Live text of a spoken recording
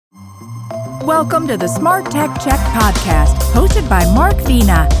Welcome to the Smart Tech Check podcast, hosted by Mark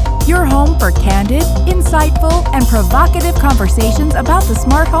Vina, your home for candid, insightful, and provocative conversations about the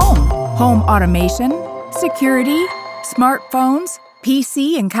smart home automation, security, smartphones,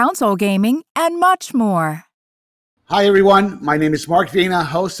 PC and console gaming, and much more. Hi, everyone. My name is Mark Vina,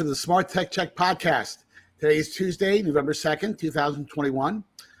 host of the Smart Tech Check podcast. Today is Tuesday, November 2nd, 2021.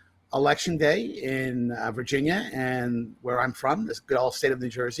 Election day in Virginia, and where I'm from, this good old state of New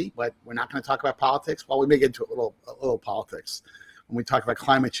Jersey. But we're not going to talk about politics. Well, we may get into a little politics when we talk about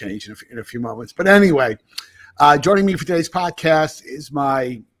climate change in a few moments. But anyway, joining me for today's podcast is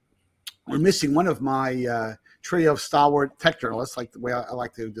we're missing one of my trio of stalwart tech journalists, like the way I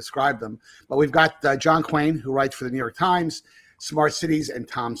like to describe them. But we've got John Quain, who writes for the New York Times, Smart Cities, and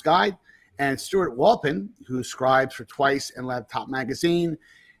Tom's Guide, and Stuart Walpin, who scribes for Twice and Laptop Magazine.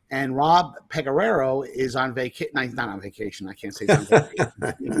 And Rob Pegoraro is on vacation. No, he's not on vacation. I can't say he's on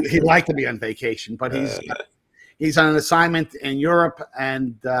vacation. He'd like to be on vacation, but he's on an assignment in Europe,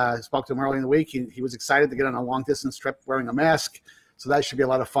 and spoke to him early in the week. He was excited to get on a long-distance trip wearing a mask, so that should be a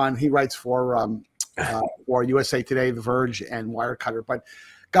lot of fun. He writes for USA Today, The Verge, and Wirecutter. But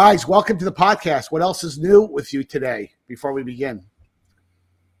guys, welcome to the podcast. What else is new with you today before we begin?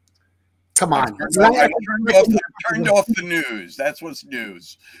 Come on. I turned off the news. That's what's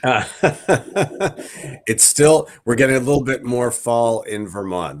news. It's still, we're getting a little bit more fall in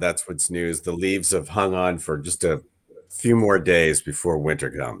Vermont. That's what's news. The leaves have hung on for just a few more days before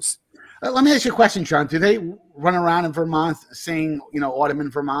winter comes. Let me ask you a question, John. Do they run around in Vermont saying, autumn in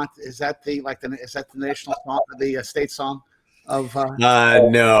Vermont? Is that the national song, the state song of?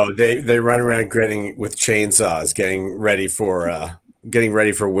 No, they run around with chainsaws, getting ready for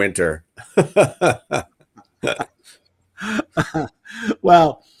winter.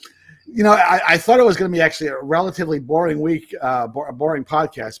 Well, I thought it was going to be actually a relatively boring week, a boring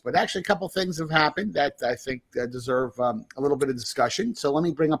podcast, but actually a couple things have happened that I think deserve a little bit of discussion. So let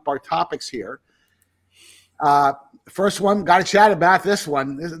me bring up our topics here. First one, got to chat about this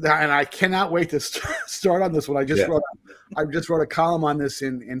one, and I cannot wait to start on this one. I just wrote a column on this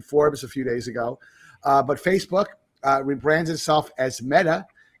in Forbes a few days ago, but Facebook rebrands itself as Meta,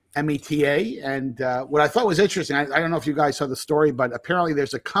 META, and what I thought was interesting, I don't know if you guys saw the story, but apparently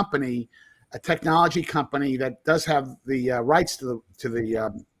there's a technology company that does have the rights to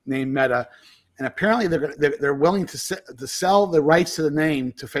the name Meta, and apparently they're willing to sell the rights to the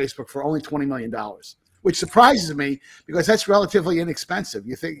name to Facebook for only $20 million, which surprises me because that's relatively inexpensive.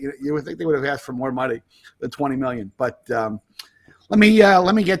 You would think they would have asked for more money than $20 million, but let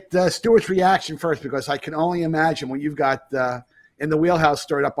me get Stuart's reaction first, because I can only imagine what you've got in the wheelhouse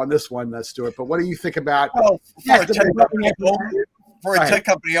stirred up on this one, Stuart. But what do you think about? Well, for a tech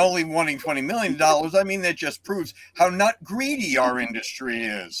company only wanting $20 million, I mean, that just proves how not greedy our industry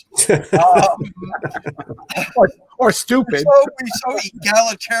is. Or stupid. So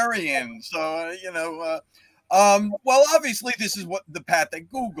egalitarian. So, well, obviously, this is what the path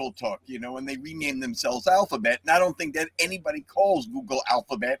that Google took, when they renamed themselves Alphabet. And I don't think that anybody calls Google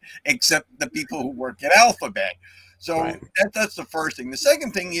Alphabet except the people who work at Alphabet. So right. That's the first thing. The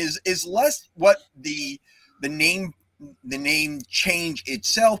second thing is less what the name change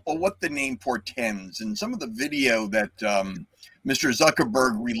itself, but what the name portends. And some of the video that Mr.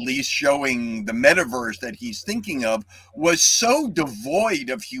 Zuckerberg released showing the metaverse that he's thinking of was so devoid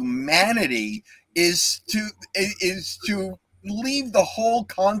of humanity is to leave the whole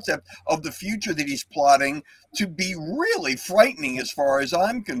concept of the future that he's plotting to be really frightening as far as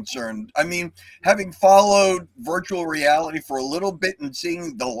I'm concerned. I mean, having followed virtual reality for a little bit and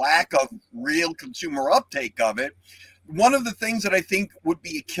seeing the lack of real consumer uptake of it, one of the things that I think would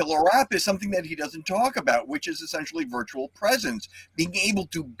be a killer app is something that he doesn't talk about, which is essentially virtual presence, being able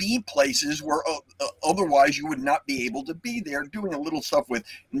to be places where otherwise you would not be able to be there, doing a little stuff with,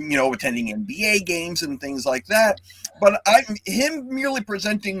 attending NBA games and things like that. But him merely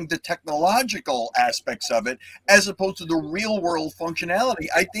presenting the technological aspects of it as opposed to the real world functionality,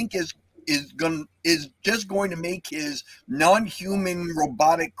 I think is just going to make his non-human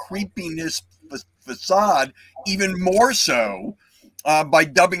robotic creepiness facade even more so by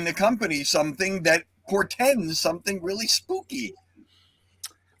dubbing the company something that portends something really spooky.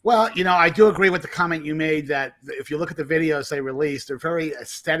 Well, I do agree with the comment you made that if you look at the videos they released, they're very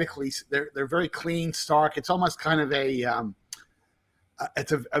aesthetically, they're very clean, stark. It's almost kind of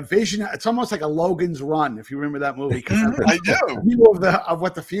it's a vision. It's almost like a Logan's Run, if you remember that movie. I do. View of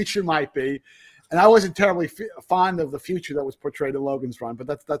what the future might be. And I wasn't terribly fond of the future that was portrayed in Logan's Run, but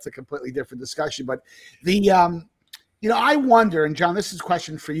that's a completely different discussion. But I wonder, and John, this is a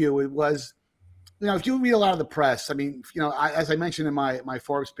question for you. It was, if you read a lot of the press, I mean, as I mentioned in my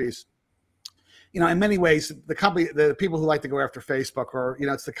Forbes piece, in many ways, the people who like to go after Facebook are,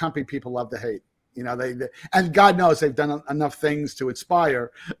 it's the company people love to hate. And God knows they've done enough things to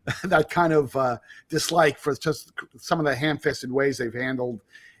inspire that kind of dislike for just some of the ham-fisted ways they've handled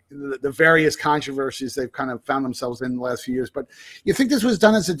the various controversies they've kind of found themselves in the last few years. But you think this was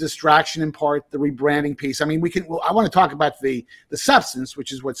done as a distraction in part, the rebranding piece? I mean, I want to talk about the substance,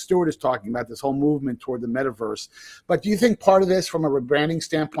 which is what Stuart is talking about, this whole movement toward the metaverse. But do you think part of this from a rebranding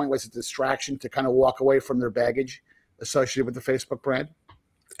standpoint was a distraction to kind of walk away from their baggage associated with the Facebook brand?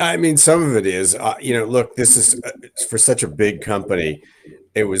 I mean, some of it is, look, this is for such a big company.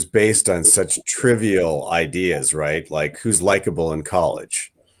 It was based on such trivial ideas, right? Like who's likable in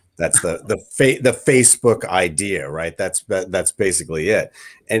college. That's the Facebook idea, right? That's basically it.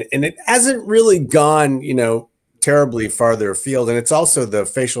 And it hasn't really gone, terribly farther afield. And it's also the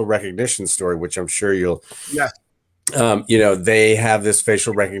facial recognition story, which I'm sure you'll, they have this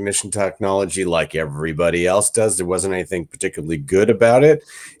facial recognition technology like everybody else does. There wasn't anything particularly good about it.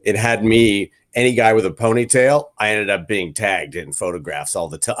 It had any guy with a ponytail, I ended up being tagged in photographs all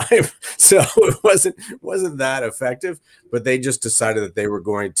the time. So it wasn't that effective, but they just decided that they were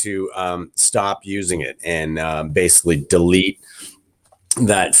going to stop using it and basically delete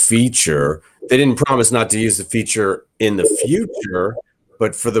that feature. They didn't promise not to use the feature in the future,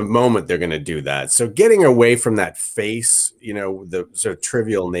 but for the moment, they're going to do that. So getting away from that face, the sort of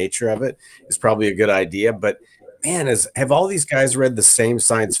trivial nature of it is probably a good idea. But man, have all these guys read the same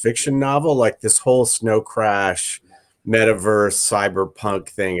science fiction novel? Like this whole Snow Crash, metaverse, cyberpunk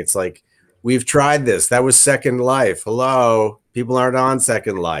thing. It's like, we've tried this. That was Second Life. Hello, people aren't on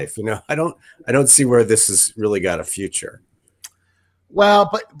Second Life. I don't see where this has really got a future. Well,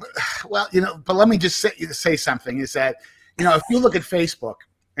 but let me just say something is that, if you look at Facebook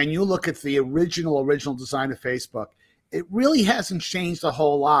and you look at the original design of Facebook, it really hasn't changed a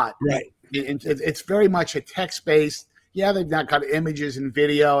whole lot. Right. It's very much a text-based. Yeah, they've not got images and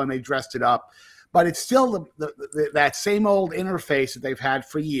video and they dressed it up, but it's still that same old interface that they've had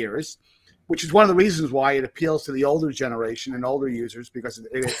for years, which is one of the reasons why it appeals to the older generation and older users, because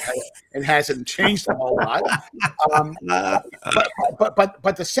it hasn't changed a whole lot.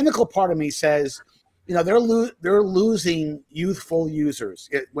 But the cynical part of me says, they're losing youthful users.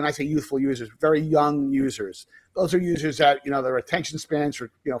 When I say youthful users, very young users. Those are users that, their attention spans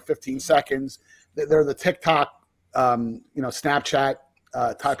are, 15 seconds. They're the TikTok, Snapchat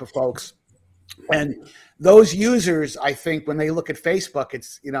type of folks. And those users, I think, when they look at Facebook,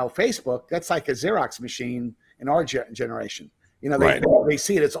 it's, Facebook, that's like a Xerox machine in our generation. They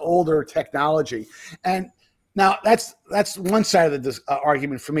see it as older technology. And now that's one side of the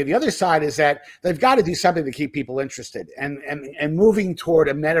argument for me. The other side is that they've got to do something to keep people interested, and moving toward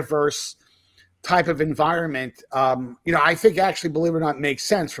a metaverse type of environment. I think actually, believe it or not, makes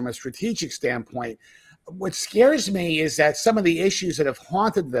sense from a strategic standpoint. What scares me is that some of the issues that have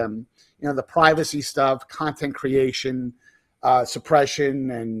haunted them, the privacy stuff, content creation,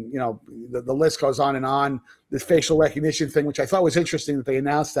 suppression, and the list goes on and on. This facial recognition thing, which I thought was interesting that they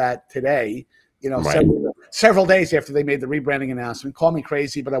announced that today. Several days after they made the rebranding announcement. Call me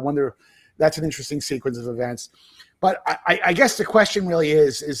crazy, but I wonder, that's an interesting sequence of events. But I guess the question really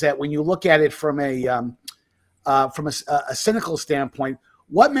is that when you look at it from a cynical standpoint,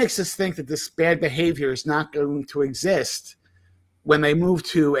 what makes us think that this bad behavior is not going to exist when they move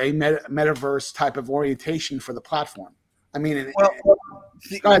to a metaverse type of orientation for the platform? I mean,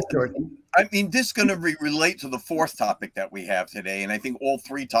 go ahead, Stuart. I mean, this is going to relate to the fourth topic that we have today, and I think all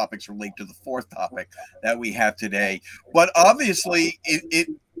three topics relate to the fourth topic that we have today. But obviously,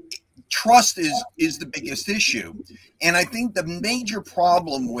 trust is the biggest issue, and I think the major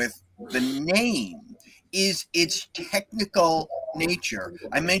problem with the name is its technical nature.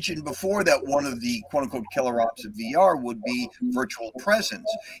 I mentioned before that one of the quote-unquote killer apps of VR would be virtual presence.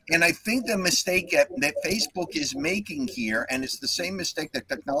 And I think the mistake that Facebook is making here, and it's the same mistake that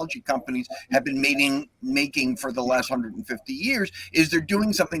technology companies have been making for the last 150 years, is they're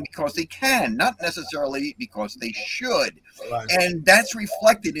doing something because they can, not necessarily because they should. Right. And that's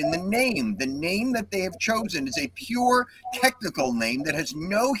reflected in the name. The name that they have chosen is a pure technical name that has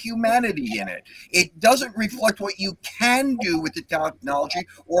no humanity in it. It doesn't reflect what you can do with the technology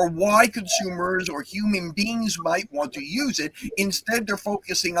or why consumers or human beings might want to use it. Instead, they're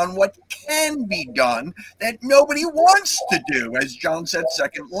focusing on what can be done that nobody wants to do. As John said,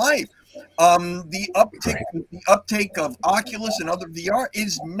 Second Life. The uptake of Oculus and other VR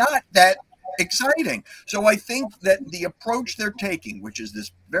is not that exciting. So I think that the approach they're taking, which is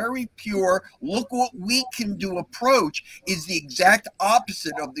this very pure, look what we can do approach, is the exact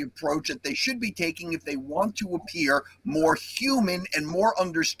opposite of the approach that they should be taking if they want to appear more human and more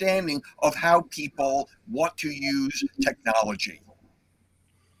understanding of how people want to use technology.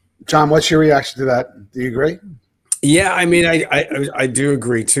 John, what's your reaction to that? Do you agree? Yeah, I mean, I do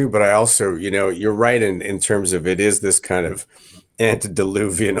agree too, but I also, you're right in terms of it is this kind of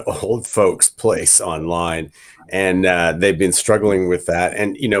antediluvian old folks place online, and they've been struggling with that,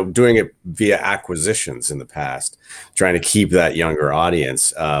 and doing it via acquisitions in the past, trying to keep that younger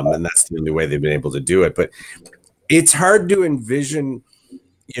audience, and that's the only way they've been able to do it. But it's hard to envision,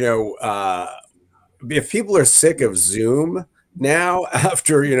 if people are sick of Zoom now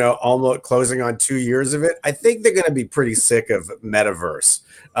after almost closing on 2 years of it, I think they're going to be pretty sick of metaverse.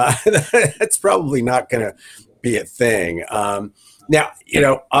 That's probably not going to be a thing. Now,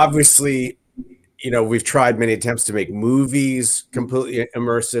 obviously, we've tried many attempts to make movies completely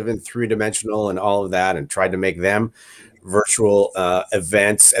immersive and three-dimensional and all of that, and tried to make them virtual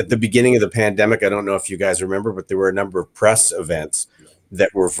events. At the beginning of the pandemic, I don't know if you guys remember, but there were a number of press events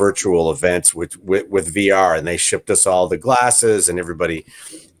that were virtual events with VR, and they shipped us all the glasses, and everybody,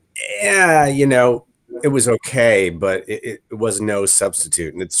 it was okay, but it was no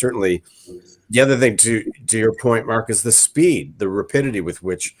substitute. And it's certainly the other thing to your point, Mark, is the speed, the rapidity with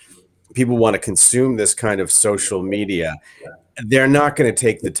which people want to consume this kind of social media. They're not going to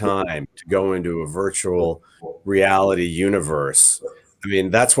take the time to go into a virtual reality universe. I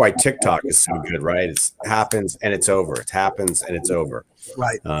mean, that's why TikTok is so good, right? It happens and it's over. It happens and it's over.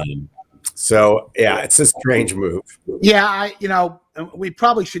 Right. So yeah, it's a strange move. Yeah, we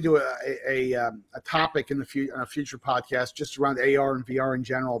probably should do a topic in a future podcast just around AR and VR in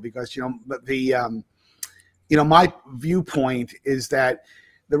general, because my viewpoint is that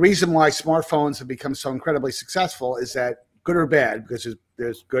the reason why smartphones have become so incredibly successful is that, good or bad, because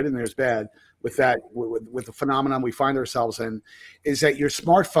there's good and there's bad with that, with the phenomenon we find ourselves in, is that the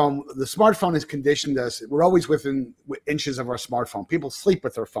smartphone has conditioned us. We're always within inches of our smartphone. People sleep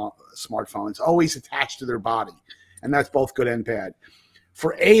with their smartphones, always attached to their body, and that's both good and bad.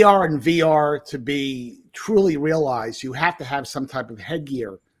 For AR and VR to be truly realized, you have to have some type of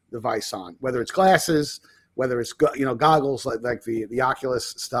headgear device on, whether it's glasses, whether it's goggles like the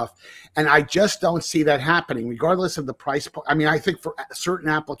Oculus stuff, and I just don't see that happening, regardless of the price. I mean, I think for certain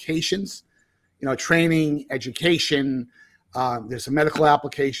applications, training, education, there's some medical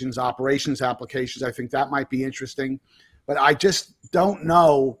applications, operations applications. I think that might be interesting, but I just don't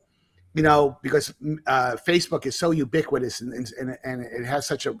know, because Facebook is so ubiquitous and it has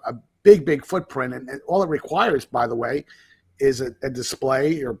such a big footprint, and all it requires, by the way, is a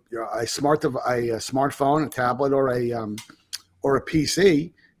display or a smartphone, a tablet, or a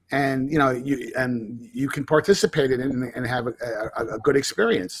PC, and you can participate in it and have a good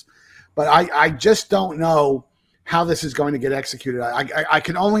experience. But I just don't know how this is going to get executed. I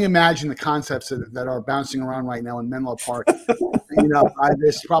can only imagine the concepts that are bouncing around right now in Menlo Park.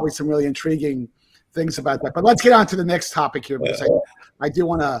 There's probably some really intriguing things about that. But let's get on to the next topic here, because I do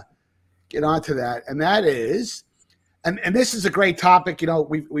want to get onto that, and that is, and this is a great topic.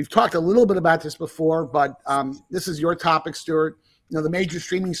 We've talked a little bit about this before, but this is your topic, Stuart. The major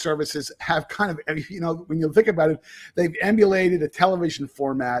streaming services have kind of, when you think about it, they've emulated a television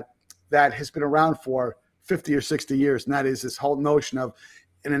format that has been around for 50 or 60 years, and that is this whole notion of,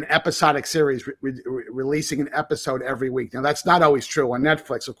 in an episodic series, releasing an episode every week. Now, that's not always true on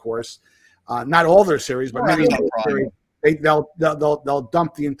Netflix, of course. Not all their series, but many of their series, they'll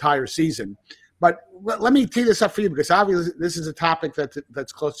dump the entire season. But let me tee this up for you, because obviously this is a topic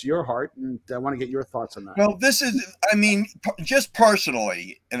that's close to your heart, and I want to get your thoughts on that. Well, just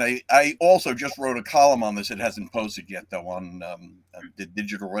personally, and I also just wrote a column on this. It hasn't posted yet, though, on the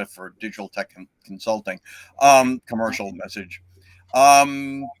Digital Riff or Digital Tech Consulting commercial message.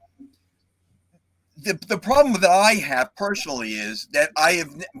 The problem that I have personally is that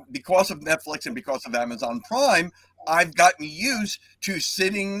because of Netflix and because of Amazon Prime, I've gotten used to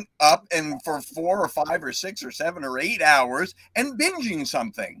sitting up and for 4 or 5 or 6 or 7 or 8 hours and binging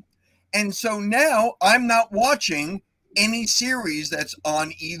something. And so now I'm not watching any series that's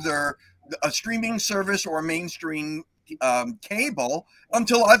on either a streaming service or a mainstream cable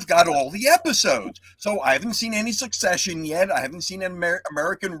until I've got all the episodes. So I haven't seen any Succession yet. I haven't seen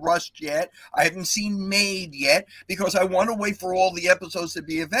American Rust yet. I haven't seen Made yet, because I want to wait for all the episodes to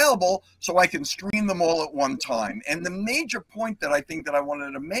be available so I can stream them all at one time. And the major point that I think that I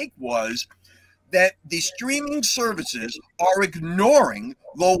wanted to make was that the streaming services are ignoring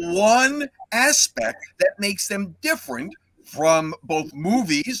the one aspect that makes them different from both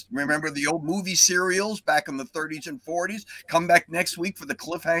movies. Remember the old movie serials back in the 30s and 40s? Come back next week for the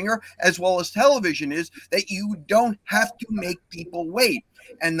cliffhanger, as well as television, is that you don't have to make people wait.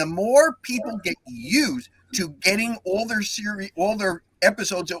 And the more people get used to getting all their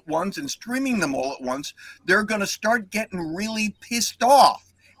episodes at once and streaming them all at once, they're going to start getting really pissed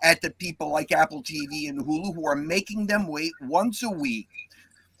off at the people like Apple TV and Hulu who are making them wait once a week.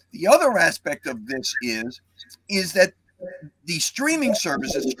 The other aspect of this is that the streaming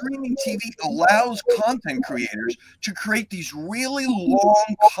services, streaming TV allows content creators to create these really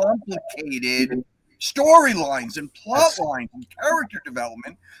long, complicated storylines and plot lines and character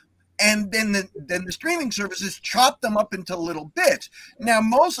development. And then the streaming services chop them up into little bits. Now,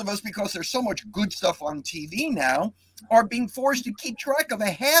 most of us, because there's so much good stuff on TV now, are being forced to keep track of a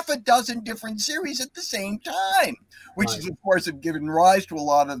half a dozen different series at the same time, which is, of course, have given rise to a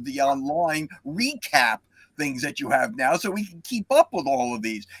lot of the online recap things that you have now, so we can keep up with all of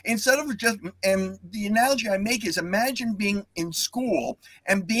these. Instead of just, and the analogy I make is, imagine being in school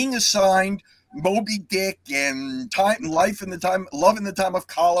and being assigned Moby Dick and Love in the Time of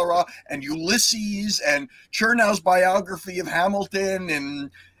Cholera and Ulysses and Chernow's biography of Hamilton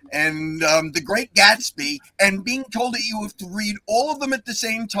and The Great Gatsby, and being told that you have to read all of them at the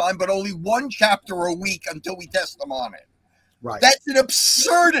same time, but only one chapter a week until we test them on it. Right. That's an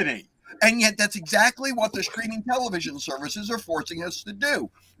absurdity. And yet that's exactly what the streaming television services are forcing us to do,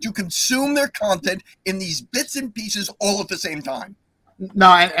 to consume their content in these bits and pieces all at the same time.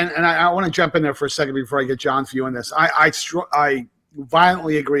 No, and I want to jump in there for a second before I get John's view on this. I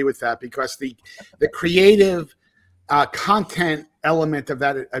violently agree with that, because the creative content element of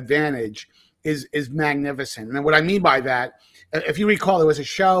that advantage is magnificent. And what I mean by that, if you recall, there was a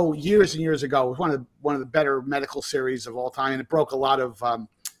show years and years ago. It was one of the better medical series of all time, and it broke a lot of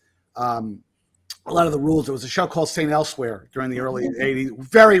the rules. There was a show called St. Elsewhere during the early 80s.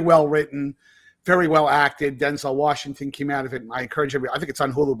 Very well written, very well acted. Denzel Washington came out of it. I encourage everybody. I think it's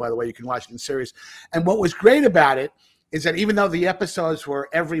on Hulu, by the way. You can watch it in series. And what was great about it is that even though the episodes were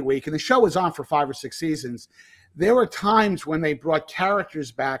every week, and the show was on for 5 or 6 seasons, there were times when they brought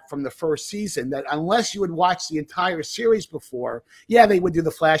characters back from the first season that, unless you had watched the entire series before, they would do the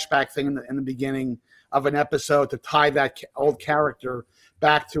flashback thing in the beginning of an episode to tie that old character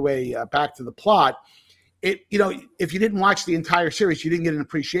back to the plot. If you didn't watch the entire series, you didn't get an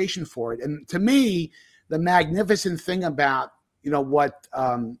appreciation for it. And to me, the magnificent thing about what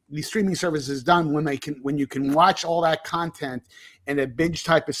these streaming services has done when you can watch all that content in a binge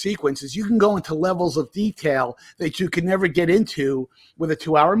type of sequence, is you can go into levels of detail that you can never get into with a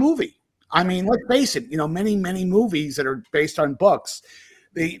 2-hour movie. I mean, let's face it. Many movies that are based on books,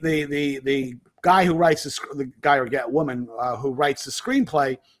 the guy who writes the guy or woman who writes the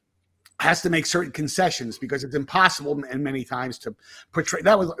screenplay has to make certain concessions, because it's impossible and many times to portray.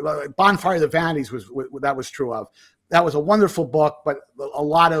 That was Bonfire of the Vanities was true of. That was a wonderful book, but a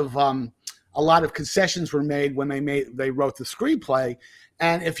lot of concessions were made when they wrote the screenplay.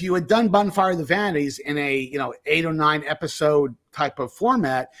 And if you had done Bonfire of the Vanities in a 8 or 9 episode type of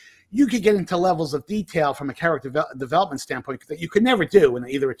format, you could get into levels of detail from a character development standpoint that you could never do in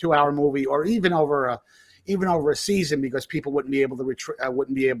either a 2-hour movie or even over a season, because people wouldn't be able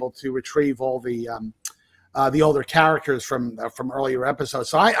to retrieve all the older characters from earlier episodes.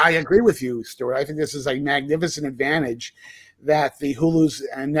 So I agree with you, Stuart. I think this is a magnificent advantage that the Hulus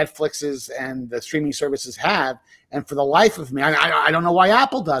and Netflixes and the streaming services have. And for the life of me, I don't know why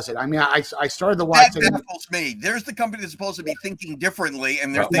Apple does it. I mean, I started to watch it. That baffles me. There's the company that's supposed to be thinking differently,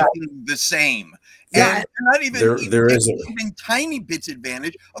 and they're thinking the same. And they're not even tiny bits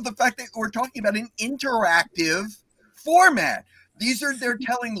advantage of the fact that we're talking about an interactive format. They're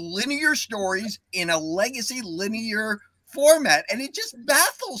telling linear stories in a legacy linear format, and it just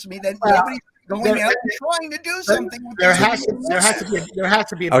baffles me that nobody's going out and trying to do something. There has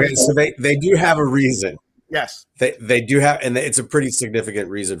to be. Okay, so they do have a reason. Yes, they do have, and it's a pretty significant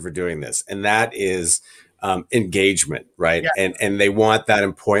reason for doing this, and that is engagement, right? Yeah. And they want that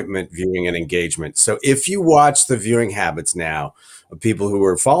appointment viewing and engagement. So if you watch the viewing habits now of people who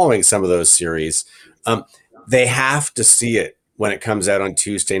are following some of those series, they have to see it when it comes out on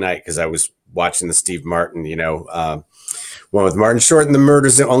Tuesday night, because I was watching the Steve Martin, one with Martin Short and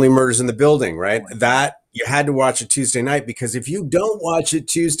Only Murders in the Building, right? That you had to watch it Tuesday night, because if you don't watch it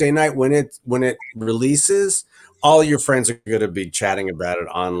Tuesday night when it releases, all your friends are going to be chatting about it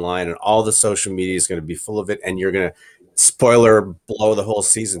online, and all the social media is going to be full of it, and you're going to blow the whole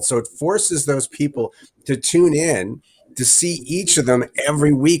season. So it forces those people to tune in to see each of them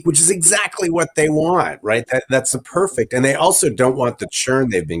every week, which is exactly what they want, right? That's the perfect. And they also don't want the churn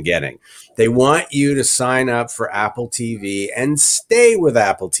they've been getting. They want you to sign up for Apple TV and stay with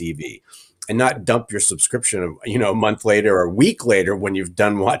Apple TV and not dump your subscription, a month later or a week later when you've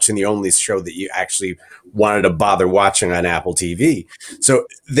done watching the only show that you actually wanted to bother watching on Apple TV. So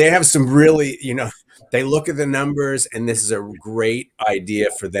they have some really, they look at the numbers, and this is a great idea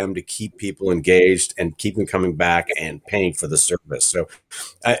for them to keep people engaged and keep them coming back and paying for the service. So,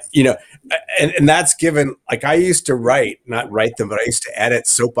 and that's given, like, I used to not write them, but I used to edit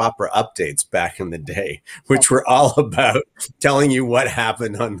soap opera updates back in the day, which were all about telling you what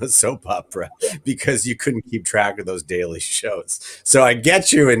happened on the soap opera because you couldn't keep track of those daily shows. So I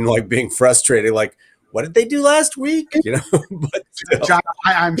get you in like being frustrated, like, what did they do last week? But still. John,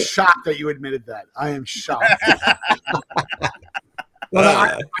 I'm shocked that you admitted that. I am shocked.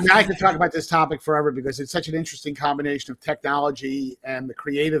 I could talk about this topic forever because it's such an interesting combination of technology and the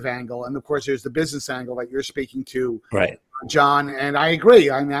creative angle, and of course, there's the business angle that you're speaking to, right, John. And I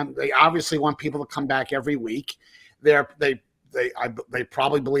agree. I mean, they obviously want people to come back every week. They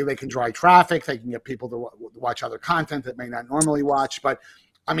probably believe they can drive traffic. They can get people to watch other content that may not normally watch, but.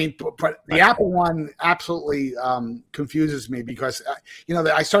 I mean, but the Apple one absolutely confuses me because,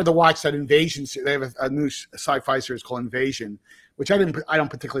 I started to watch that Invasion. They have a new sci-fi series called Invasion, which I don't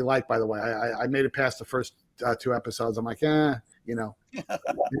particularly like, by the way. I made it past the first 2 episodes. I'm like, this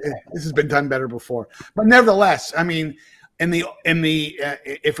has been done better before. But nevertheless, I mean,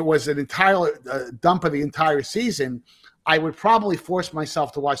 if it was an entire dump of the entire season, I would probably force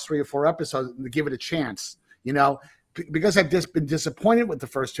myself to watch 3 or 4 episodes and to give it a chance, Because I've just been disappointed with the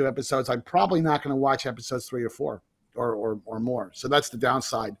first 2 episodes, I'm probably not going to watch episodes 3 or 4 or more. So that's the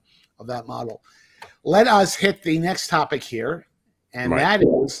downside of that model. Let us hit the next topic here, and that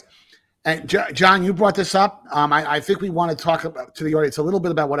is, and John, you brought this up. I think we want to talk about to the audience a little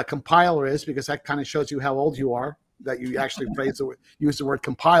bit about what a compiler is, because that kind of shows you how old you are, that you actually use the word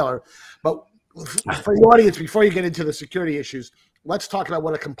compiler. But for the audience, before you get into the security issues, let's talk about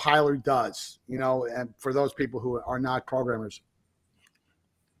what a compiler does, and for those people who are not programmers.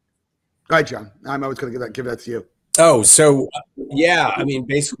 Go ahead, John. I'm always going to give that to you. Oh, so yeah, I mean,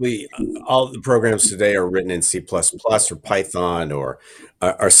 basically all the programs today are written in C++ or Python or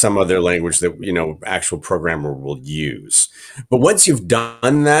some other language that, actual programmer will use. But once you've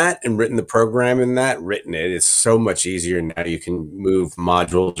done that and written the program in that, it's so much easier. Now you can move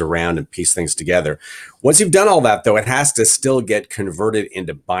modules around and piece things together. Once you've done all that, though, it has to still get converted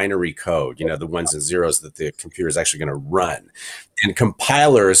into binary code, the ones and zeros that the computer is actually going to run. And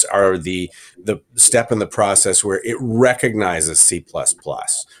compilers are the step in the process where it recognizes C++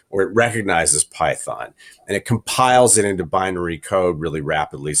 or it recognizes Python, and it compiles it into binary code really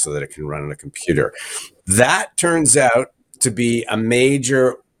rapidly so that it can run on a computer. That turns out to be a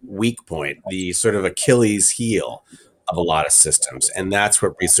major weak point, the sort of Achilles heel of a lot of systems. And that's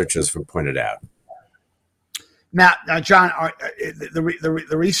what researchers have pointed out. Now, John,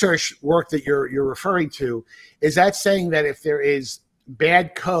 the research work that you're referring to, is that saying that if there is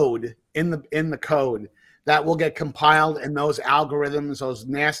bad code in the code, that will get compiled, and those algorithms, those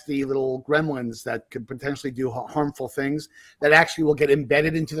nasty little gremlins that could potentially do harmful things, that actually will get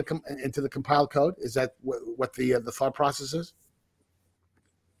embedded into the compiled code? Is that what the thought process is,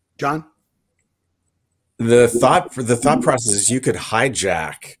 John? The thought process is you could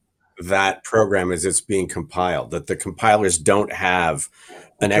hijack that program as it's being compiled, that the compilers don't have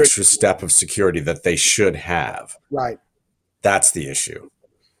an extra step of security that they should have. Right. That's the issue.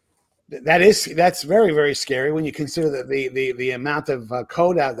 That's very, very scary when you consider that the amount of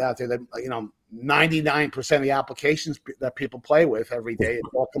code out there that 99% of the applications that people play with every day is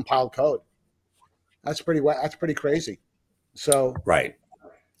all compiled code. That's pretty crazy. So right.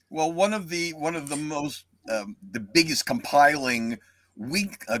 Well, one of the most the biggest compiler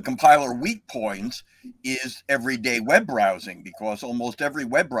weak points is everyday web browsing, because almost every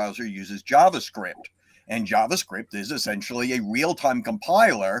web browser uses JavaScript. And JavaScript is essentially a real-time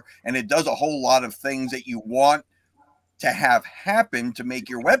compiler, and it does a whole lot of things that you want to have happen to make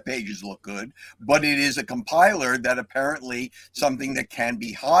your web pages look good. But it is a compiler that apparently something that can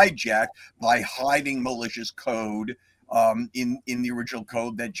be hijacked by hiding malicious code in the original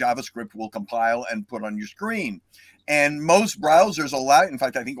code that JavaScript will compile and put on your screen. And most browsers allow, in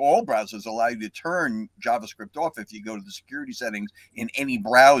fact, I think all browsers allow you to turn JavaScript off if you go to the security settings in any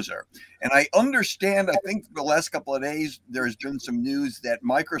browser. And I understand, I think for the last couple of days, there's been some news that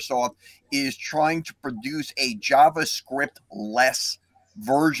Microsoft is trying to produce a JavaScript-less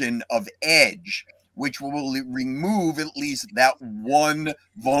version of Edge, which will remove at least that one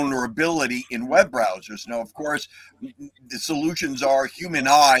vulnerability in web browsers. Now, of course, the solutions are human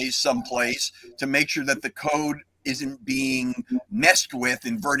eyes someplace to make sure that the code isn't being messed with,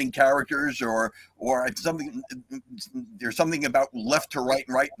 inverting characters or something. There's something about left to right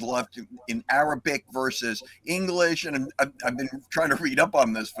and right to left in Arabic versus English, and I've been trying to read up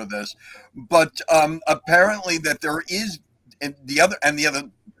on this for this, but apparently that there is, and the other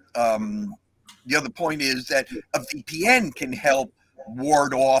point is that a VPN can help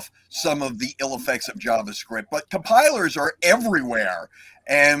ward off some of the ill effects of JavaScript, but compilers are everywhere,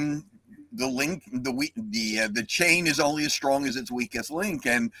 and the chain is only as strong as its weakest link.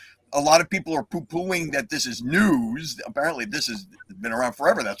 And a lot of people are poo-pooing that this is news. Apparently this has been around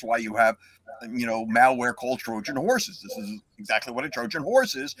forever. That's why you have, malware called Trojan horses. This is exactly what a Trojan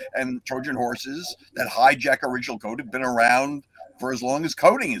horse is. And Trojan horses that hijack original code have been around for as long as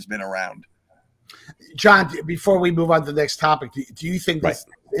coding has been around. John, before we move on to the next topic, do you think this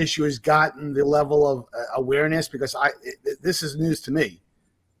issue has gotten the level of awareness? Because this is news to me.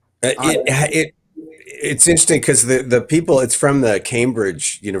 It's interesting because the people, it's from the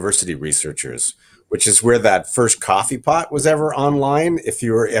Cambridge University researchers, which is where that first coffee pot was ever online. If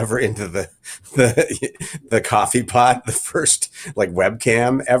you were ever into the coffee pot, the first like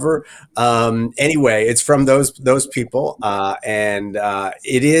webcam ever. Anyway, it's from those people, and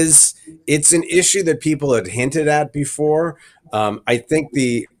it's an issue that people had hinted at before. I think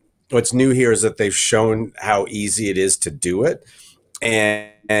what's new here is that they've shown how easy it is to do it.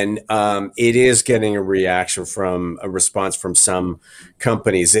 And it is getting a response from some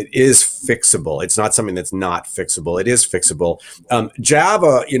companies. It is fixable. It's not something that's not fixable. It is fixable.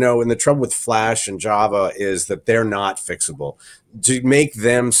 Java, and the trouble with Flash and Java is that they're not fixable. To make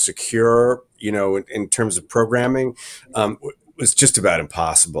them secure, in terms of programming, was just about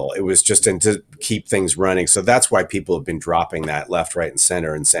impossible. It was just to keep things running. So that's why people have been dropping that left, right, and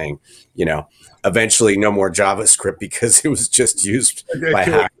center and saying, eventually no more JavaScript because it was just used by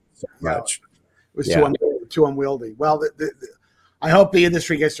hackers so much. It was too unwieldy. Well, I hope the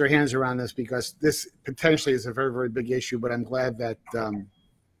industry gets their hands around this because this potentially is a very, very big issue. But I'm glad that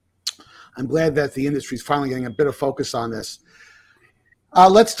the industry is finally getting a bit of focus on this.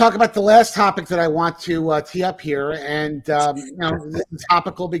 Let's talk about the last topic that I want to tee up here, and this is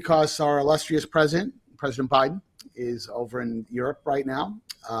topical because our illustrious President Biden, is over in Europe right now.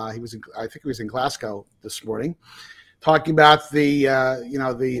 I think he was in Glasgow this morning, talking about he was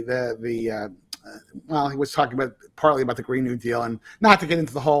talking about partly about the Green New Deal, and not to get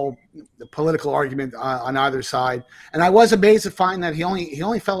into the political argument on either side. And I was amazed to find that he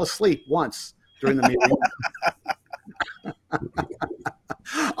only fell asleep once during the meeting.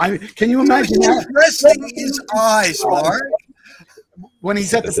 Can you imagine that? Resting his eyes, Mark. When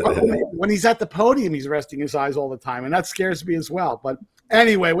he's at the podium, he's resting his eyes all the time, and that scares me as well. But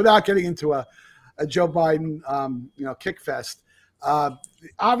anyway, without getting into a Joe Biden, kick fest,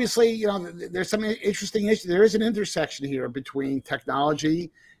 obviously, there's some interesting issues. There is an intersection here between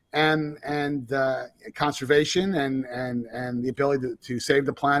technology and conservation and the ability to save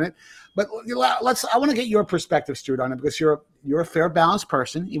the planet. But I want to get your perspective, Stuart, on it, because you're a fair, balanced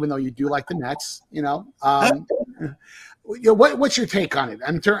person, even though you do like the Nets. What's your take on it?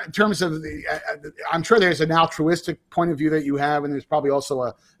 In terms of I'm sure there's an altruistic point of view that you have, and there's probably also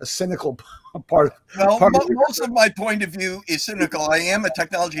a cynical part. Most of my point of view is cynical. I am a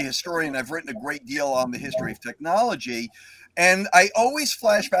technology historian. I've written a great deal on the history of technology. And I always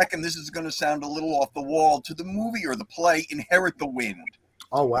flash back, and this is going to sound a little off the wall, to the movie or the play Inherit the Wind.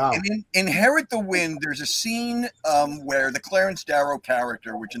 Oh, wow. And in Inherit the Wind, there's a scene where the Clarence Darrow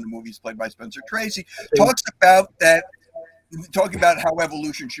character, which in the movie is played by Spencer Tracy, talking about how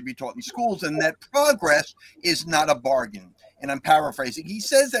evolution should be taught in schools and that progress is not a bargain. And I'm paraphrasing. He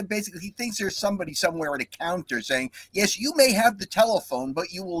says that basically he thinks there's somebody somewhere at a counter saying, yes, you may have the telephone,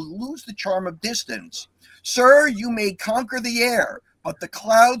 but you will lose the charm of distance. Sir, you may conquer the air, but the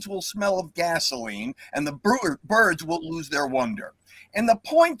clouds will smell of gasoline and the birds will lose their wonder. And the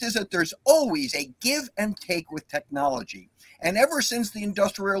point is that there's always a give and take with technology. And ever since the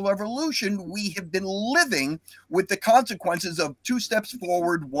Industrial Revolution, we have been living with the consequences of 2 steps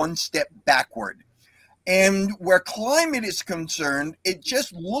forward, 1 step backward. And where climate is concerned, it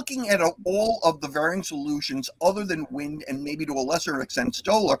just looking at all of the varying solutions other than wind and maybe to a lesser extent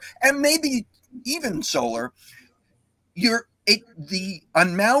solar, and maybe even solar, the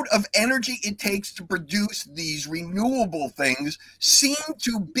amount of energy it takes to produce these renewable things seem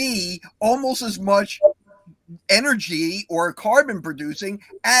to be almost as much energy or carbon producing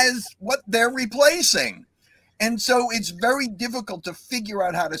as what they're replacing. And so it's very difficult to figure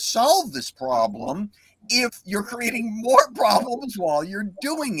out how to solve this problem if you're creating more problems while you're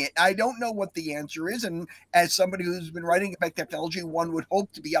doing it. I don't know what the answer is. And as somebody who's been writing about technology, one would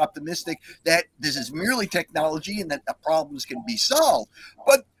hope to be optimistic that this is merely technology and that the problems can be solved.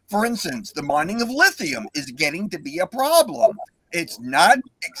 But for instance, the mining of lithium is getting to be a problem. It's not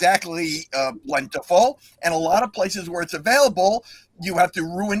exactly plentiful. And a lot of places where it's available, you have to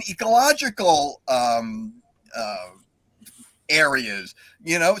ruin ecological areas,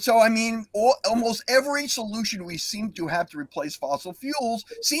 so I mean, almost every solution we seem to have to replace fossil fuels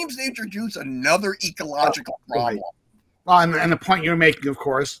seems to introduce another ecological problem. Well, and the point you're making, of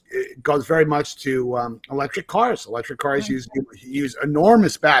course, it goes very much to electric cars. Electric cars use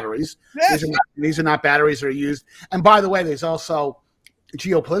enormous batteries. Yes. These are not batteries that are used. And by the way, there's also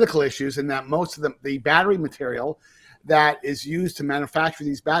geopolitical issues in that most of the battery material that is used to manufacture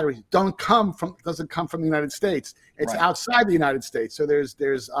these batteries doesn't come from the United States. It's outside the United States. So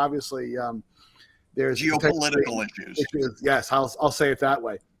there's obviously there's geopolitical issues. Yes, I'll say it that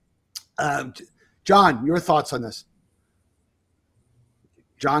way. John, your thoughts on this?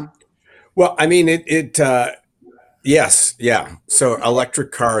 John? Well, I mean, yes, yeah. So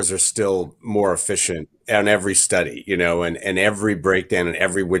electric cars are still more efficient on every study, and every breakdown and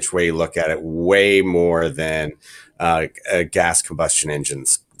every which way you look at it, way more than gas combustion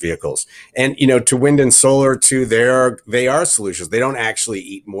engines vehicles. And to wind and solar too, they are solutions. They don't actually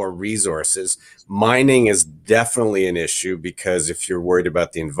eat more resources. Mining is definitely an issue because if you're worried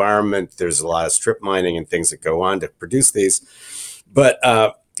about the environment, there's a lot of strip mining and things that go on to produce these. But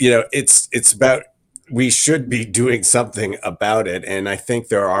it's about, we should be doing something about it, and I think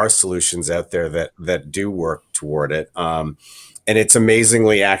there are solutions out there that do work toward it. And it's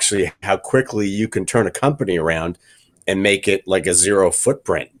amazingly actually how quickly you can turn a company around and make it like a zero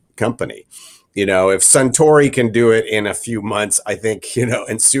footprint company. If Suntory can do it in a few months, I think, and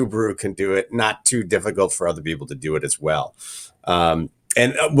Subaru can do it. Not too difficult for other people to do it as well.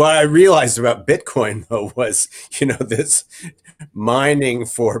 And what I realized about Bitcoin, though, was, this mining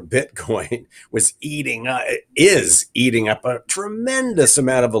for Bitcoin is eating up a tremendous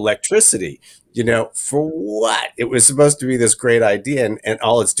amount of electricity, for what? It was supposed to be this great idea, and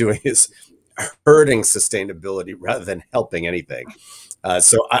all it's doing is hurting sustainability rather than helping anything.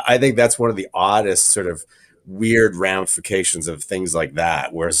 So I think that's one of the oddest sort of weird ramifications of things like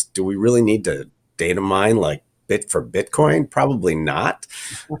that. Whereas, do we really need to data mine like for Bitcoin? Probably not.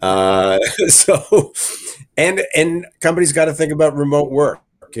 So, and companies got to think about remote work.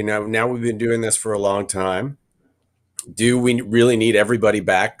 Now we've been doing this for a long time. Do we really need everybody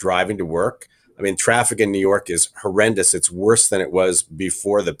back driving to work? I mean, traffic in New York is horrendous. It's worse than it was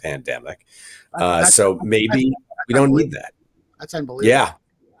before the pandemic. So maybe we don't need that. That's unbelievable. Yeah.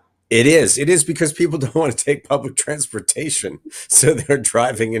 It is. It is because people don't want to take public transportation, so they're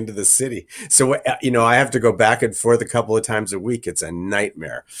driving into the city. So, I have to go back and forth a couple of times a week. It's a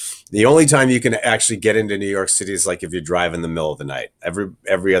nightmare. The only time you can actually get into New York City is like if you drive in the middle of the night.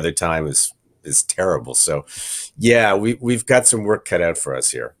 Every other time is terrible. So, yeah, we've got some work cut out for us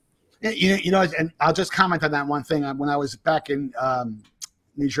here. And I'll just comment on that one thing. When I was back in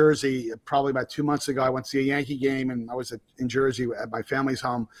New Jersey, probably about 2 months ago, I went to see a Yankee game, and I was in Jersey at my family's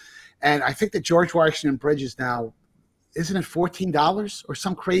home. And I think the George Washington Bridge is now, isn't it $14 or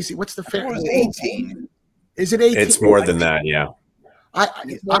some crazy? What's the fare? It was 18. Is it 18? It's more than that, yeah.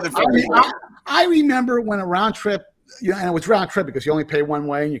 I remember when a round trip, and it was round trip because you only pay one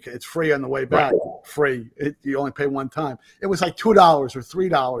way, and it's free on the way back. Right. Free. You only pay one time. It was like $2 or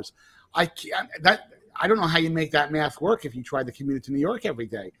 $3. I don't know how you make that math work if you tried to commute to New York every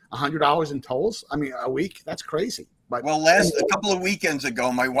day. $100 in tolls, a week, that's crazy. But, well, a couple of weekends ago,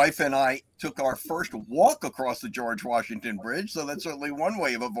 my wife and I took our first walk across the George Washington Bridge, so that's certainly one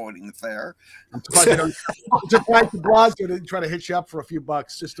way of avoiding the fare. I'm surprised the Glasgow didn't try to hit you up for a few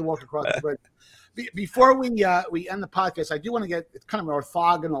bucks just to walk across the bridge. Before we end the podcast, I do want to get, it's kind of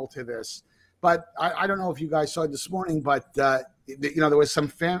orthogonal to this, but I don't know if you guys saw it this morning, but there was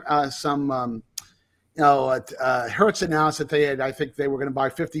Hertz announced that I think they were going to buy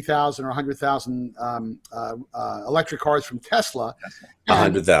 50,000 or 100,000 electric cars from Tesla.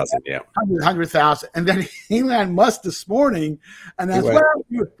 100,000, yeah. 100,000. And then Elon Musk this morning announced,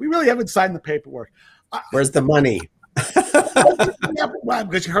 we really haven't signed the paperwork. Where's the money? Well,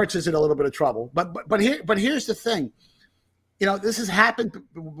 because Hertz is in a little bit of trouble. But here's the thing. This has happened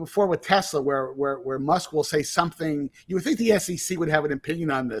before with Tesla, where Musk will say something. You would think the SEC would have an opinion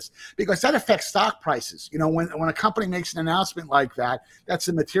on this because that affects stock prices. When a company makes an announcement like that, that's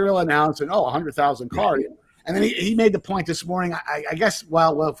a material announcement. 100,000 cars, And then he made the point this morning. I guess,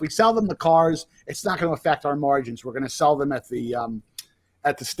 well, if we sell them the cars, it's not going to affect our margins. We're going to sell them at the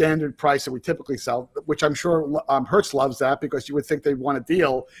standard price that we typically sell, which I'm sure Hertz loves that, because you would think they'd want a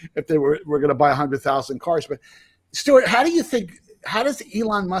deal if they were going to buy 100,000 cars. But Stuart, how does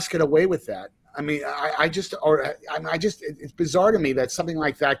Elon Musk get away with that? I mean, it's bizarre to me that something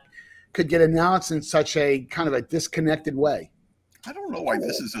like that could get announced in such a kind of a disconnected way. I don't know why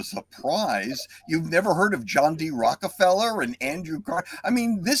this is a surprise. You've never heard of John D. Rockefeller and Andrew Carnegie? I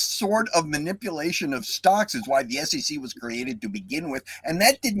mean, this sort of manipulation of stocks is why the SEC was created to begin with. And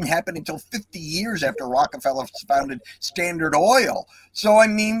that didn't happen until 50 years after Rockefeller founded Standard Oil. So, I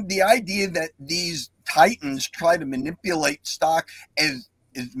mean, the idea that these titans try to manipulate stock as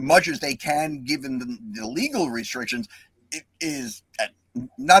much as they can, given the legal restrictions, it is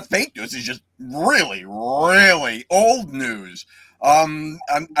not fake news. It's just really, really old news. I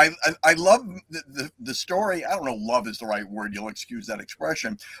love the story. I don't know, love is the right word. You'll excuse that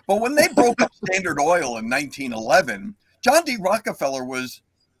expression. But when they broke up Standard Oil in 1911, John D. Rockefeller was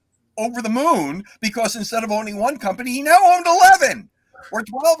over the moon, because instead of owning one company, he now owned 11 or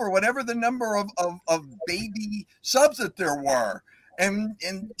 12 or whatever the number of baby subs that there were. And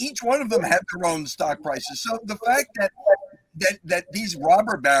each one of them had their own stock prices. So the fact that these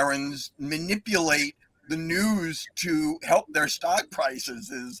robber barons manipulate the news to help their stock prices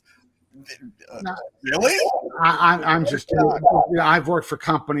is really. I'm just, I've worked for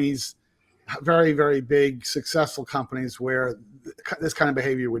companies, very, very big, successful companies, where this kind of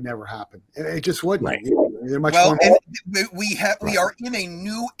behavior would never happen. It just wouldn't. Right. They're much well, more. and we are in a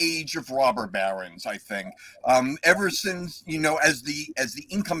new age of robber barons. I think ever since, as the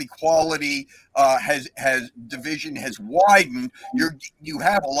income equality has division has widened, you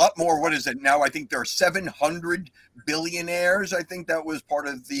have a lot more. What is it now? I think there are 700 billionaires. I think that was part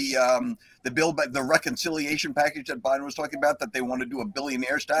of the bill, the reconciliation package that Biden was talking about, that they want to do a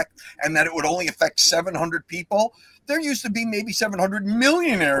billionaires tax, and that it would only affect 700 people. There used to be maybe 700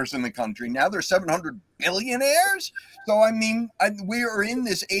 millionaires in the country. Now there's 700 billionaires. So, I mean, we are in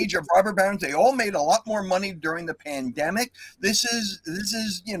this age of robber barons. They all made a lot more money during the pandemic. This is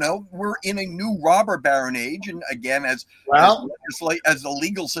we're in a new robber baron age. And again, as the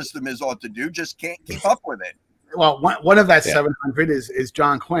legal system is ought to do, just can't keep up with it. Well, one of that 700 is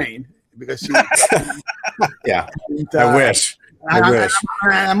John Quain, because he, yeah, I wish.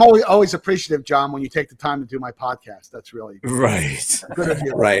 I'm always appreciative, John, when you take the time to do my podcast. That's really right. Good of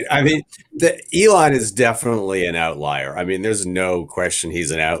you. Right. I mean, Elon is definitely an outlier. I mean, there's no question he's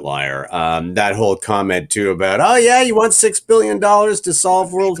an outlier. That whole comment too about, oh yeah, you want $6 billion to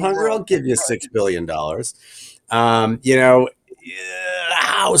solve world hunger? I'll give you $6 billion.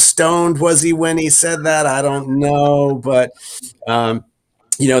 How stoned was he when he said that? I don't know, but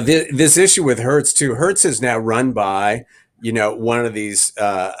this issue with Hertz too. Hertz is now run by one of these,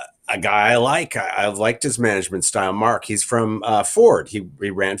 a guy I like. I've liked his management style. Mark, he's from Ford.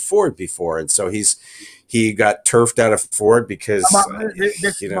 He ran Ford before. And so he got turfed out of Ford because, they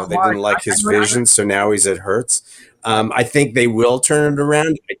didn't like his vision. So now he's at Hertz. I think they will turn it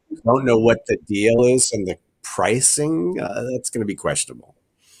around. I don't know what the deal is and the pricing. That's going to be questionable.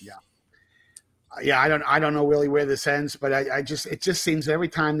 Yeah, I don't know really where this ends, but it just seems every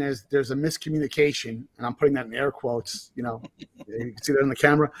time there's a miscommunication, and I'm putting that in air quotes, you can see that on the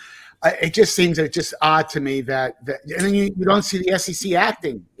camera. It just seems odd to me that and then you don't see the SEC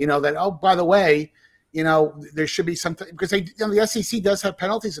acting, that, oh, by the way, there should be something, because the SEC does have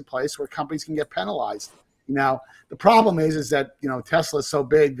penalties in place where companies can get penalized. The problem is that Tesla is so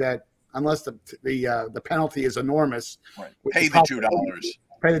big that unless the penalty is enormous, right. Pay the $2.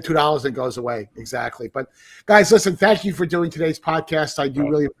 Pay the $2 and it goes away. Exactly. But guys, listen, thank you for doing today's podcast. I do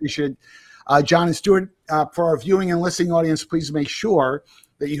really appreciate it. John and Stuart, for our viewing and listening audience, please make sure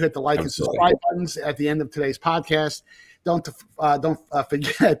that you hit the like and subscribe buttons at the end of today's podcast. Don't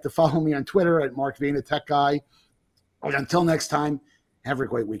forget to follow me on Twitter at Mark Vina Tech Guy. And until next time, have a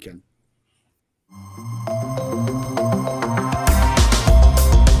great weekend.